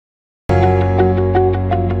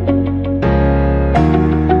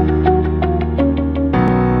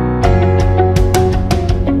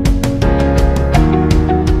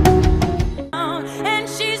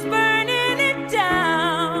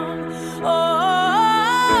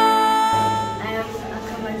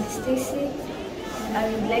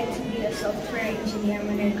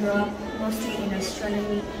grew up mostly in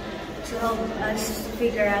astronomy to help us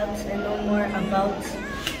figure out and know more about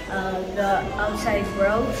the outside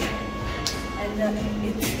world. And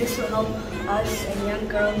this will help us and young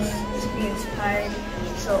girls to be inspired.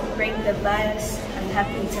 So break the bias and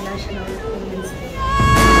happy International Women's Day.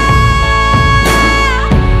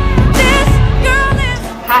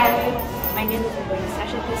 Hi, my name is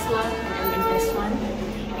Sasha Tesla and I'm in S1.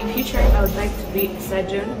 In future, I would like to be a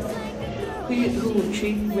surgeon who will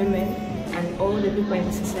treat women and all the people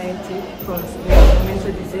in society from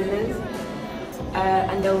mental diseases.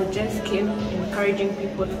 And I would just keep encouraging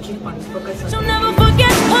people to keep on focusing on never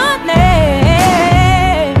forget her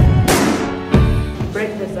name.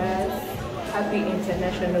 Break the bias. Happy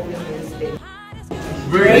International Women's Day.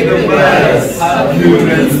 Break the bias. Happy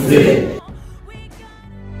Women's Day.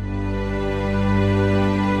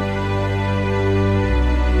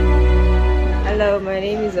 Hello, my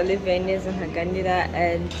name is Olivia Inez Hagandira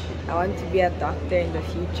and I want to be a doctor in the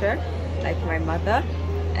future, like my mother.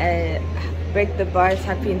 Break the bias.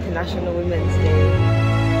 Happy International Women's Day.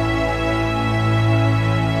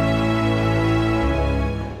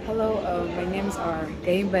 Hello, my names are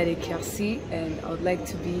Gaïmbare Kersi and I would like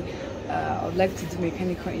to do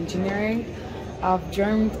mechanical engineering. I've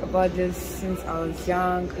dreamed about this since I was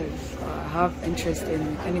young because I have interest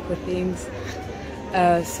in mechanical things.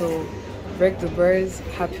 So break the bias.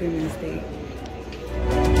 Happy Women's Day.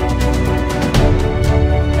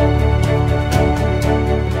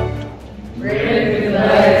 Break the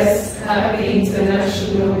bias. Happy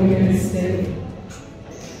International Women's Day.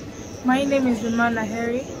 My name is Imana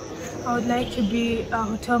Harry. I would like to be a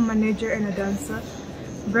hotel manager and a dancer.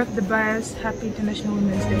 Break the bias. Happy International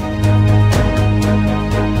Women's Day.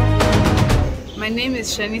 My name is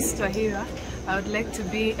Shanice Twahira. I would like to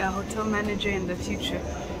be a hotel manager in the future.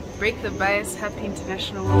 Break the bias. Happy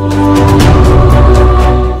International Women's Day.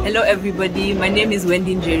 Hello everybody, my name is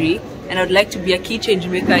Wendy Njeri and I would like to be a key change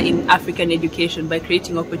maker in African education by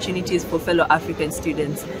creating opportunities for fellow African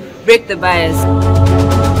students. Break the bias.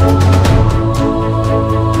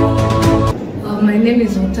 My name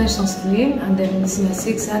is Montage Sanseline and I'm in Senior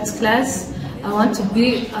 6 Arts class. I want to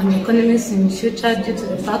be an economist in the future due to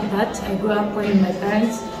the fact that I grew up when my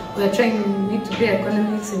parents were trying me to be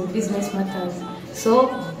economics in business matters. So,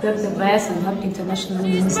 break the bias and happy International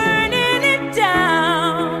Women's Day. My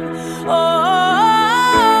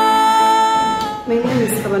name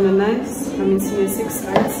is Kabana Nice. I'm in Senior 6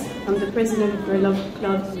 Arts. I'm the president of Gorilla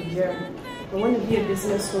Cloud Nigeria. I want to be a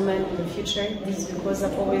businesswoman in the future. This is because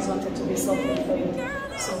I've always wanted to be self-employed.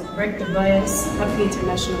 So break the bias. Happy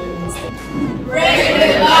International Women's Day. Break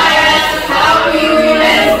the bias. Happy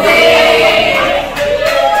Women's Day.